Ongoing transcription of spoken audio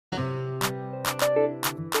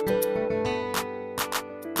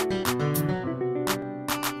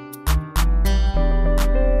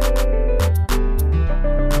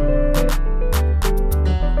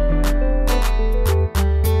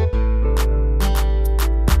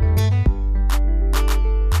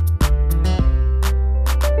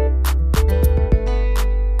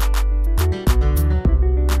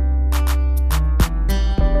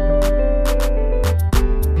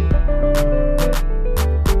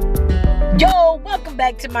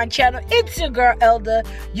Back to my channel. It's your girl ELDA.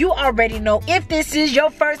 You already know, if this is your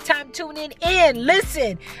first time tuning in,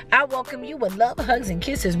 listen, I welcome you with love, hugs, and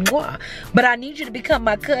kisses. Mwah. But I need you to become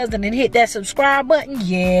my cousin and hit that subscribe button.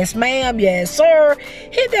 Yes, ma'am. Yes, sir.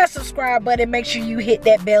 Hit that subscribe button. Make sure you hit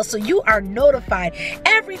that bell so you are notified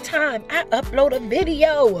every time I upload a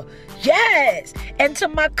video. Yes. And to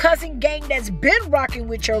my cousin gang that's been rocking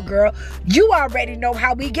with your girl, you already know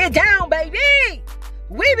how we get down, baby.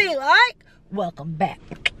 We be like, welcome back,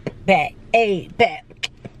 hey, back,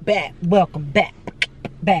 welcome back,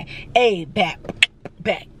 hey, back,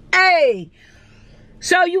 hey.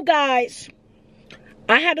 So you guys,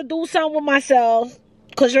 I had to do something with myself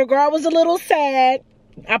because your girl was a little sad.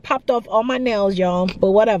 I popped off all my nails, y'all,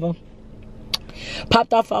 but whatever.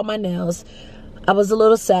 Popped off all my nails. I was a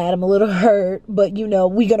little sad. I'm a little hurt, but you know,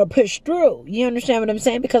 we're gonna push through. You understand what I'm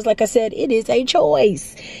saying? Because like I said, it is a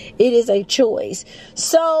choice. It is a choice.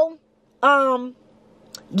 So,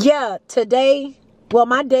 yeah, today, well,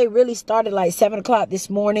 my day really started like 7 o'clock this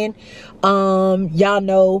morning. Y'all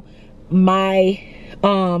know my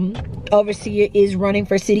overseer is running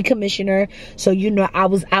for city commissioner, so you know I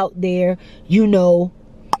was out there, you know,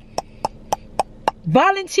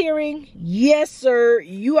 volunteering. Yes, sir.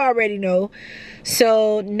 You already know.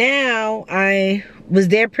 So now I was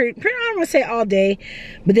there pretty I don't want to say all day,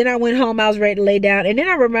 but then I went home. I was ready to lay down, and then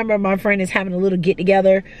I remember my friend is having a little get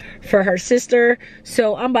together for her sister.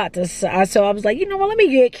 So I'm about to. So I was like, you know what? Let me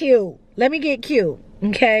get cute. Let me get cute.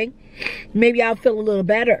 Okay, maybe I'll feel a little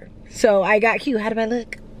better. So I got cute. How do I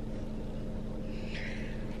look?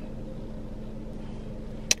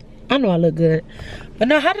 I know I look good, but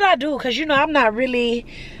no, how did I do? Because you know I'm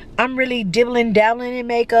really dibbling dabbling in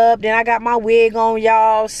makeup. Then I got my wig on,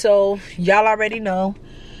 y'all, so y'all already know.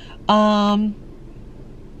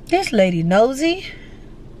 This lady nosy.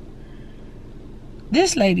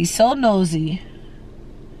 This lady's so nosy.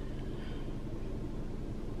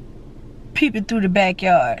 Peeping through the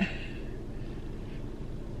backyard.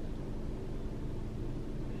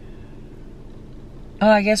 Oh,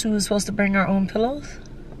 I guess we were supposed to bring our own pillows.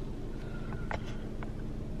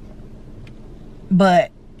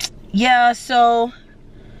 But yeah, so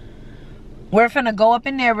we're finna go up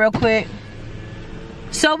in there real quick.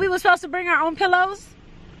 So we were supposed to bring our own pillows.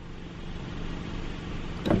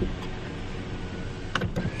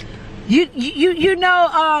 You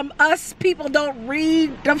know, us people don't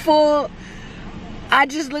read the full. I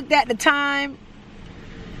just looked at the time.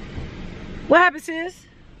 What happened, sis?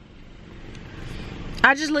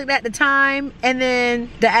 I just looked at the time and then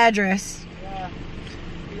the address. Yeah.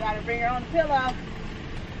 You gotta bring your own pillow.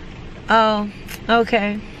 Oh,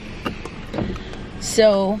 okay.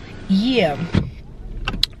 So, yeah.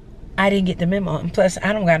 I didn't get the memo. And plus,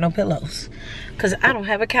 I don't got no pillows. Because I don't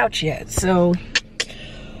have a couch yet. So,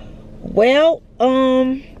 well,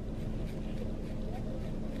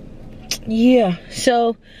 yeah.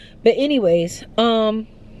 So, but anyways,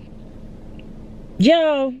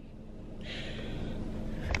 y'all,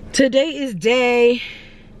 today is day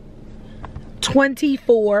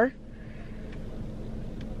 24.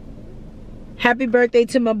 Happy birthday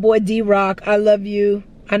to my boy D-Rock. I love you.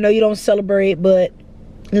 I know you don't celebrate, but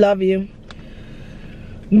love you.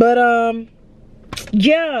 But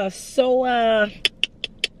yeah, so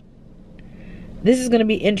this is gonna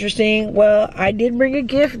be interesting. Well, I did bring a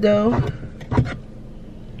gift though.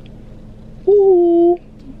 Ooh.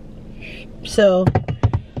 So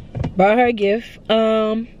brought her a gift.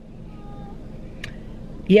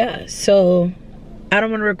 Yeah, so I don't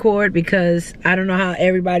want to record because I don't know how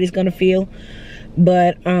everybody's gonna feel,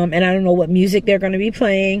 but and I don't know what music they're gonna be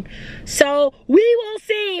playing, so we will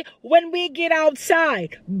see when we get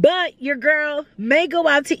outside. But your girl may go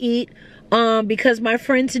out to eat because my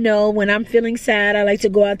friends know when I'm feeling sad I like to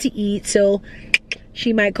go out to eat, so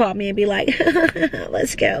she might call me and be like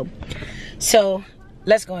let's go. So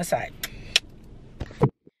let's go inside.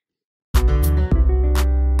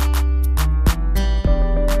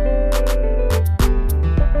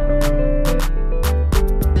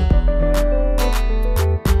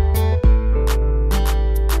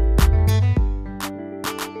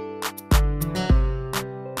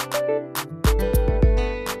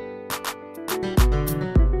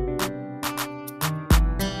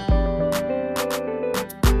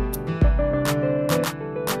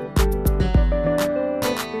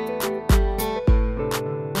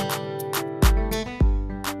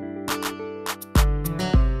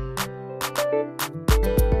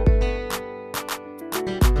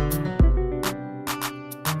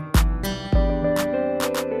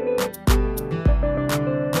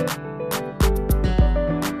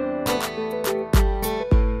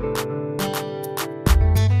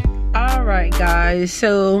 Alright guys,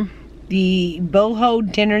 so the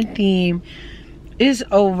boho dinner theme is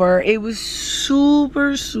over. It was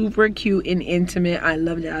super cute and intimate. I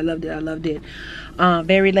loved it.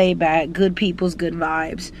 Very laid back, good people's, good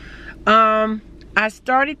vibes. I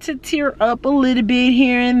started to tear up a little bit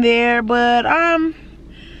here and there, but I'm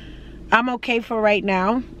okay for right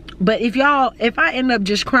now. But if I end up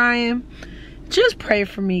just crying, just pray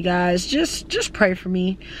for me, guys. Just pray for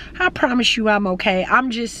me. I promise you I'm okay. I'm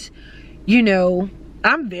just, you know,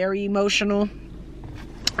 I'm very emotional.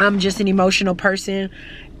 I'm just an emotional person.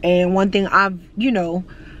 And one thing I no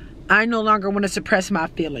longer want to suppress my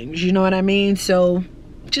feelings. You know what I mean? So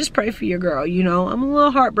just pray for your girl, you know. I'm a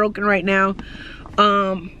little heartbroken right now.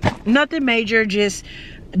 Nothing major, just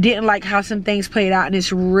didn't like how some things played out and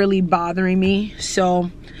it's really bothering me.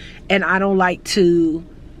 So, and I don't like to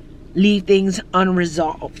leave things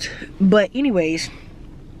unresolved. But anyways,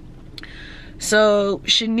 so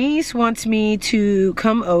Shanice wants me to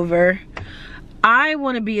come over. I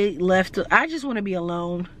want to be left, I just want to be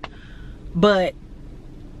alone. But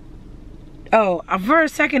oh, for a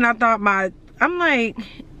second I thought my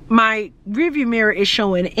rearview mirror is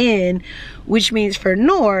showing in, which means for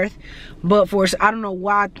north, but for, I don't know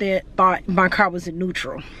why I thought my car was in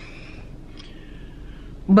neutral.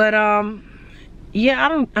 But yeah, I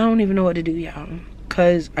don't even know what to do, y'all,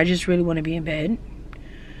 cause I just really want to be in bed,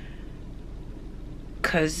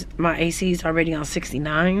 cause my AC is already on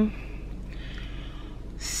 69.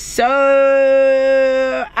 So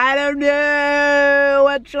I don't know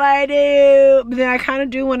what should I do. But then I kind of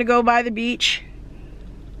do want to go by the beach,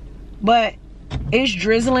 but it's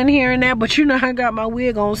drizzling here and there. But you know, I got my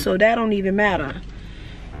wig on, so that don't even matter,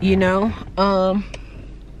 you know. I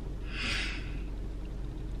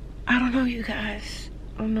don't know, you guys.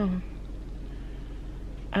 I don't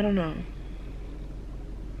know.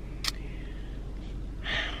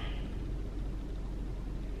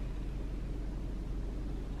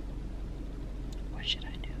 What should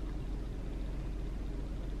I do?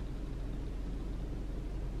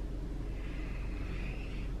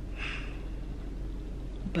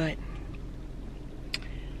 But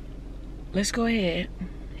let's go ahead,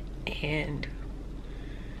 and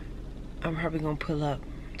I'm probably gonna pull up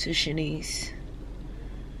to Shanice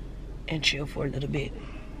and chill for a little bit.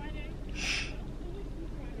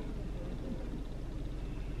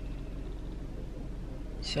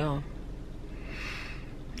 So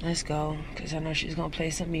let's go, because I know she's gonna play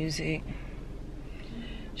some music.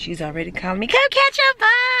 She's already calling me, come catch a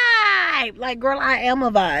vibe. Like, girl, I am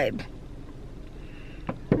a vibe.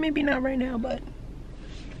 Maybe not right now, but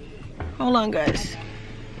hold on, guys.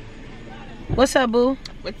 What's up, boo?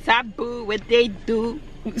 What's up, boo? What they do?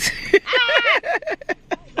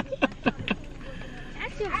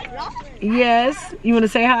 Yes. You want to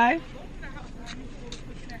say hi?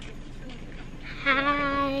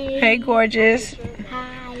 Hi. Hey, gorgeous.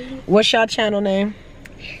 Hi. What's your channel name?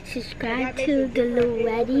 Subscribe to the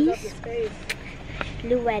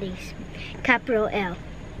Luettis. Capital L.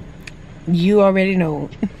 You already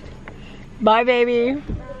know. Bye, baby.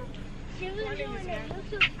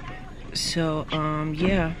 So,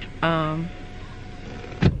 yeah.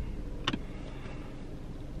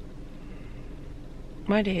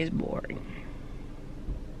 My day is boring.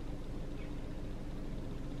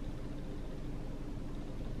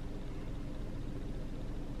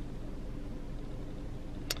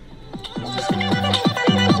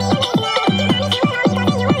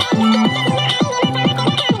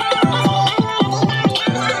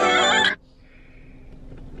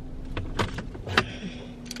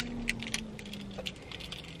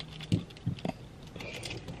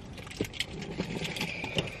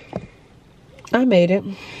 I made it.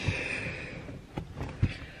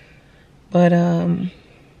 But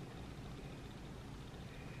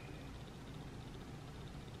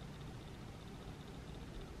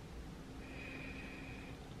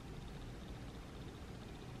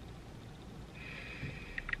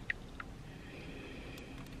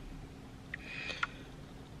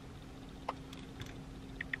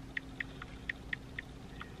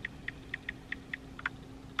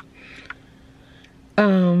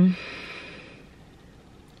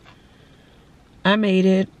I made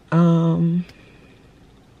it. I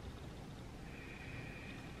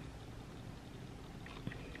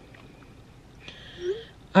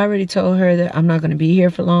already told her that I'm not going to be here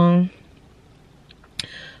for long,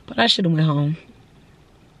 but I should have went home.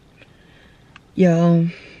 Yo,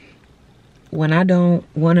 when I don't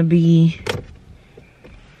want to be,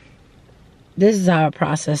 this is how I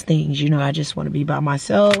process things, you know. I just want to be by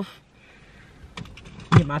myself,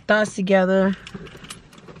 get my thoughts together.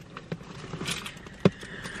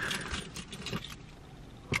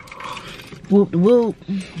 whoop whoop.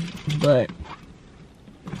 But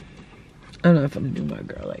I'm not gonna do my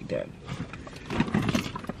girl like that.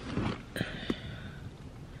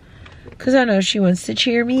 Cause I know she wants to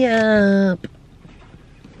cheer me up.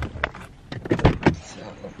 So.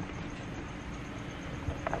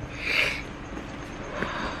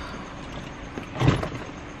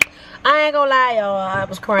 I ain't gonna lie, y'all. I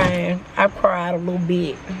was crying. I cried a little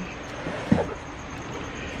bit.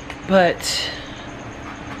 But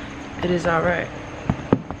it is alright.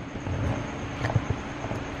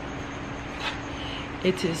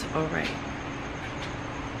 It is alright.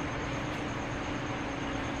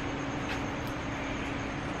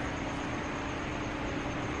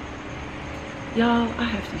 Y'all, I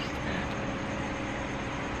have to use the bathroom.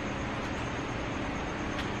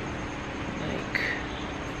 Like,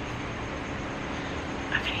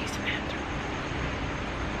 I can use the bathroom.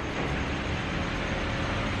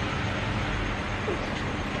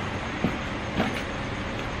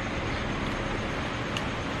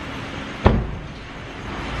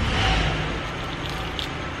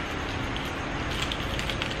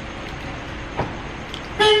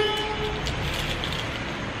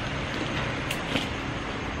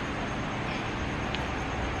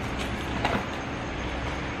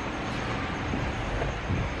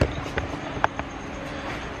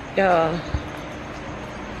 Y'all,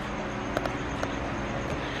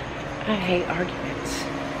 I hate arguments.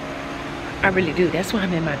 I really do. That's why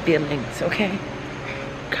I'm in my feelings, okay?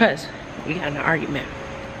 Because we got an argument.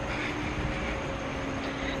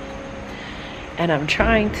 And I'm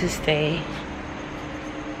trying to stay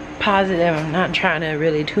positive. I'm not trying to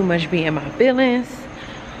really too much be in my feelings.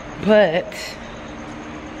 But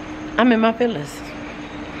I'm in my feelings.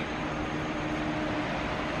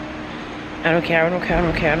 I don't care, I don't care, I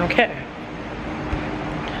don't care, I don't care.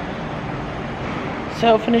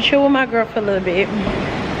 So I'm finna chill with my girl for a little bit.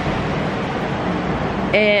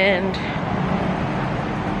 And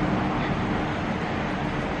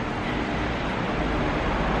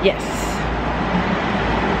yes.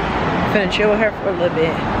 Finna chill with her for a little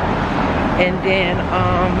bit. And then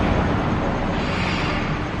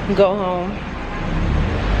go home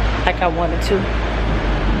like I wanted to.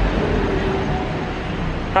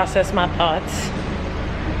 Process my thoughts.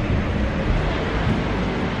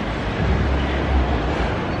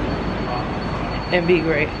 And be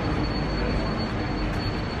great.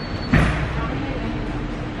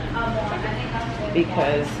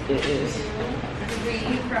 Because it is.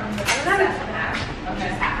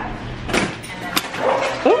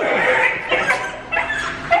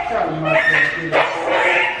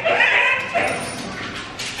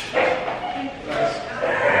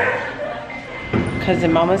 Because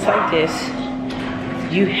in moments like this,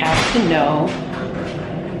 you have to know.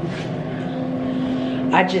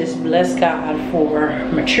 I just bless God for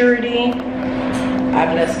maturity. I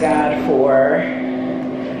bless God for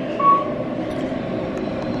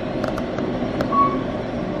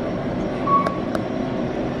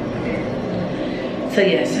so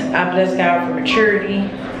yes, I bless God for maturity.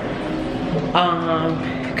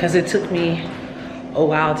 Because it took me a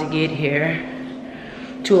while to get here.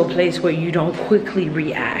 To a place where you don't quickly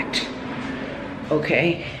react,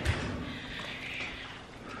 okay?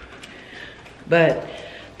 But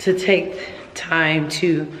to take time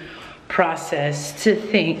to process, to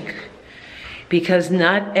think, because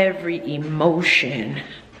not every emotion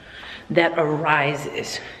that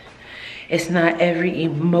arises, it's not every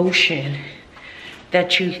emotion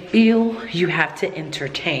that you feel you have to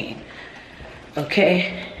entertain,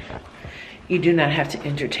 okay? You do not have to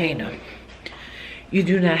entertain them. You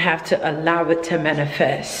do not have to allow it to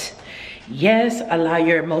manifest. Yes, allow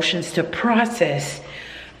your emotions to process,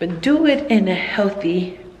 but do it in a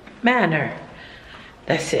healthy manner.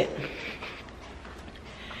 That's it.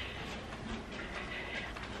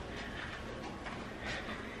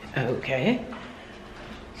 Okay.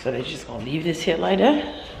 So they're just gonna leave this here like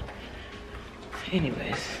that?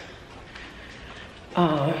 Anyways.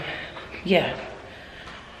 Yeah.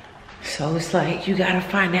 So it's like you gotta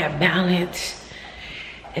find that balance.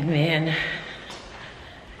 And then,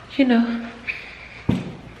 you know,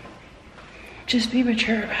 just be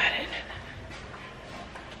mature about it.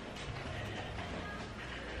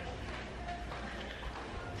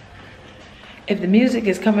 If the music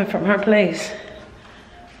is coming from her place,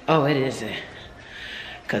 oh, it isn't.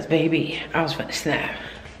 Cause baby, I was finna snap.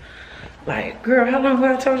 Like, girl, how long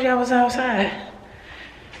ago I told you I was outside?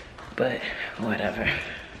 But whatever.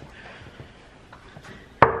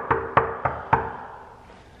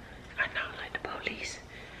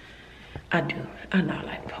 I do. I not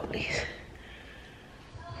like the police.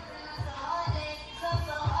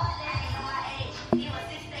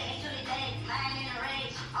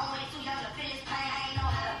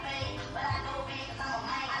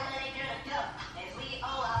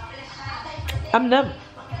 I'm numb.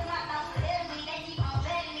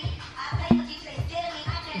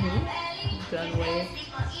 Done with.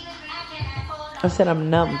 I said I'm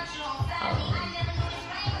numb.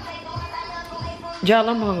 Y'all,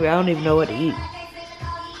 I'm hungry. I don't even know what to eat.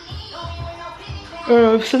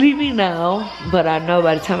 I'm sleepy now, but I know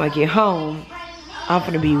by the time I get home, I'm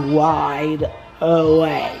gonna be wide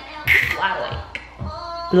awake.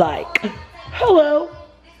 Like, hello.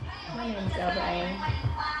 My name's ELDA.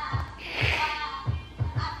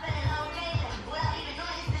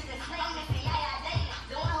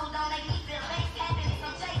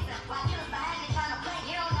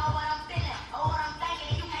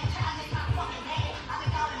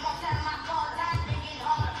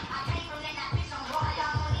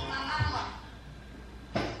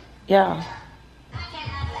 Yeah.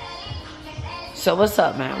 So what's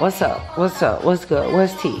up, man? What's up? What's up? What's good?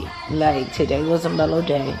 What's tea? Like, today was a mellow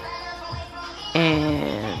day.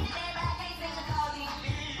 And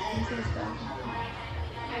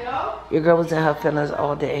your girl was in her feelings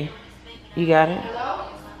all day. You got it?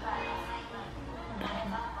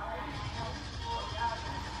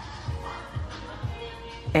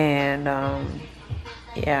 And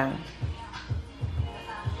yeah.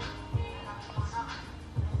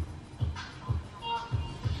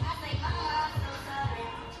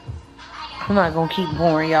 I'm not gonna keep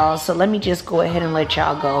boring y'all, so let me just go ahead and let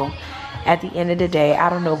y'all go. At the end of the day, I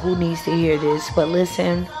don't know who needs to hear this, but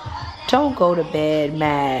listen, don't go to bed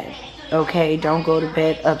mad, okay? Don't go to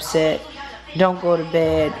bed upset. Don't go to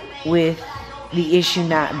bed with the issue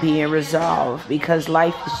not being resolved, because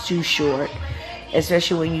life is too short.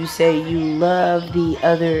 Especially when you say you love the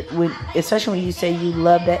other, especially when you say you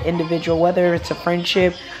love that individual, whether it's a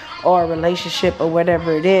friendship or a relationship or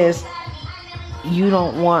whatever it is. You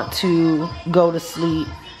don't want to go to sleep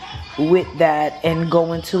with that and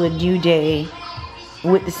go into a new day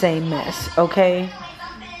with the same mess, okay?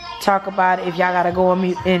 Talk about it. If y'all gotta go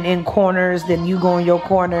in corners, then you go in your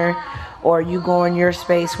corner, or you go in your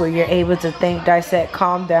space where you're able to think, dissect,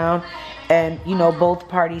 calm down, and you know both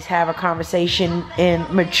parties have a conversation and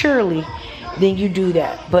maturely, then you do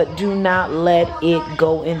that. But do not let it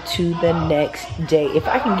go into the next day. If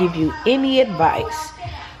I can give you any advice,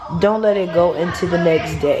 don't let it go into the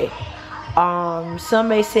next day. Some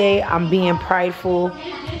may say I'm being prideful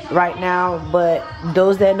right now, but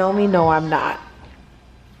those that know me know I'm not.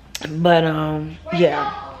 But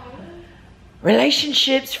yeah,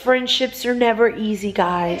 relationships, friendships are never easy,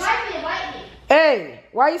 guys. Hey,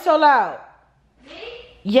 why are you so loud? Me?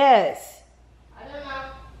 Yes. I don't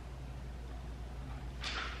know.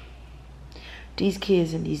 These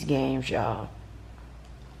kids in these games, y'all.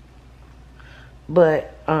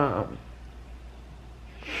 But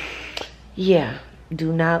yeah,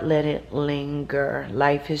 do not let it linger.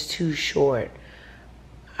 Life is too short.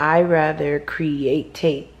 I rather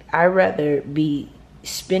be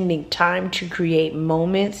spending time to create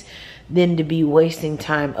moments than to be wasting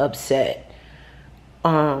time upset.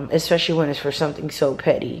 Especially when it's for something so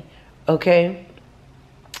petty. Okay?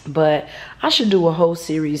 But I should do a whole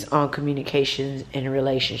series on communications and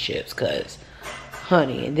relationships, cause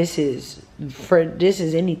honey, this is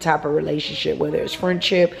any type of relationship, whether it's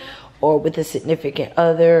friendship or with a significant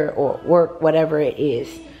other or work, whatever it is.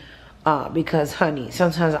 Because honey,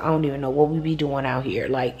 sometimes I don't even know what we be doing out here.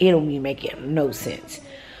 Like, it don't be making no sense.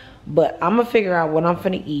 But I'm gonna figure out what I'm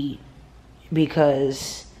finna eat,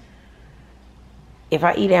 because if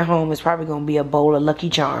I eat at home, it's probably gonna be a bowl of Lucky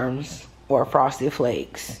Charms or Frosted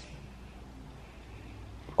Flakes,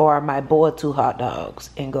 or I might boil 2 hot dogs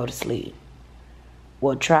and go to sleep.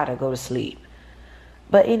 Well, try to go to sleep.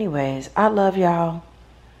 But anyways, I love y'all.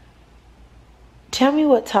 Tell me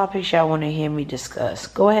what topics y'all want to hear me discuss.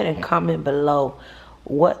 Go ahead and comment below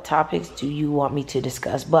what topics do you want me to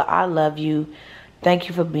discuss. But I love you. Thank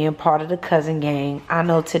you for being part of the cousin gang. I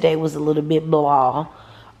know today was a little bit blah,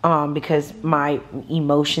 because my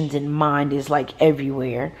emotions and mind is like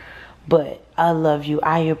everywhere. But I love you.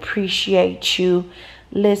 I appreciate you.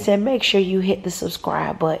 Listen, make sure you hit the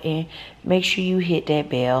subscribe button. Make sure you hit that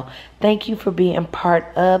bell. Thank you for being part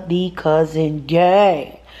of the cousin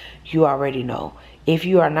gang. You already know. If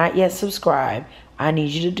you are not yet subscribed, I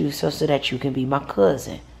need you to do so that you can be my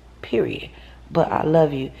cousin. Period. But I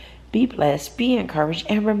love you. Be blessed. Be encouraged.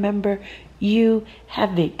 And remember, you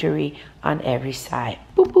have victory on every side.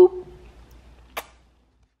 Boop, boop.